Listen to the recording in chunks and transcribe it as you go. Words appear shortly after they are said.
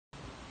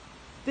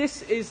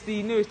This is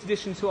the newest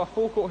addition to our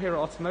forecourt here at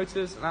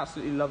Automotors, an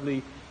absolutely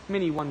lovely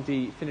Mini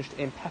 1D finished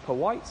in pepper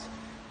white.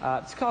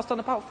 This car's done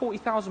about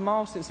 40,000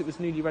 miles since it was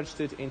newly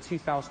registered in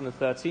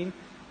 2013,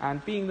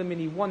 and being the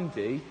Mini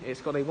 1D,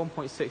 it's got a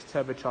 1.6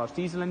 turbocharged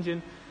diesel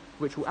engine,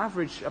 which will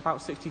average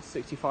about 60 to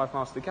 65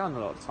 miles to the gallon a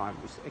lot of the time.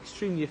 It's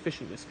extremely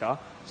efficient, this car.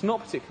 It's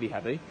not particularly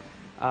heavy,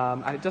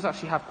 and it does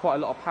actually have quite a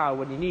lot of power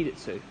when you need it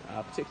to,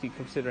 particularly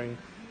considering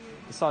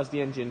the size of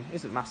the engine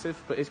isn't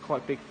massive, but is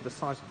quite big for the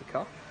size of the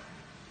car.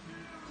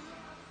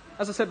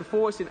 As I said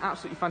before, it's in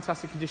absolutely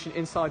fantastic condition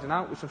inside and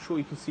out, which I'm sure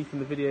you can see from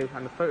the video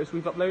and the photos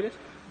we've uploaded.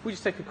 If we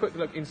just take a quick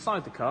look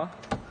inside the car,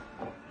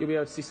 you'll be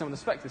able to see some of the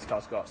specs this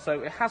car's got.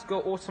 So it has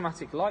got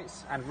automatic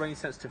lights and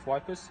rain-sensitive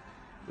wipers,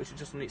 which are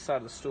just on each side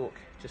of the stalk,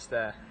 just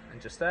there and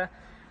just there.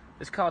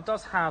 This car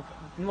does have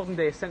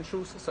modern-day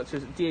essentials such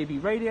as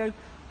DAB radio,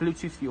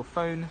 Bluetooth for your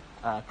phone,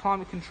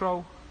 climate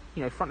control,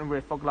 front and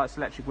rear fog lights,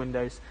 electric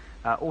windows,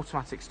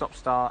 automatic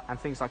stop-start, and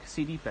things like a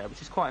CD player,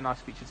 which is quite a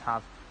nice feature to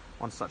have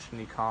on such a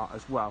new car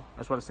as well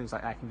as things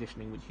like air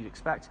conditioning, which you'd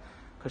expect,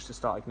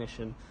 push-to-start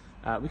ignition.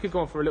 We could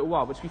go on for a little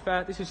while, but to be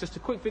fair, this is just a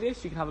quick video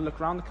so you can have a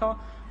look around the car.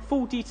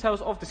 Full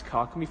details of this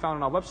car can be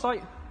found on our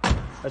website,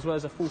 as well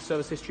as a full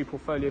service history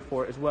portfolio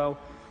for it as well.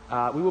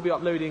 We will be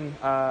uploading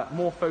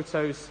more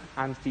photos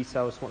and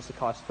details once the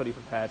car is fully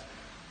prepared.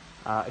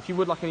 If you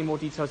would like any more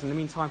details in the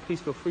meantime,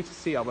 please feel free to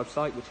see our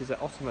website, which is at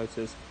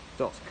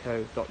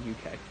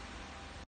automotors.co.uk.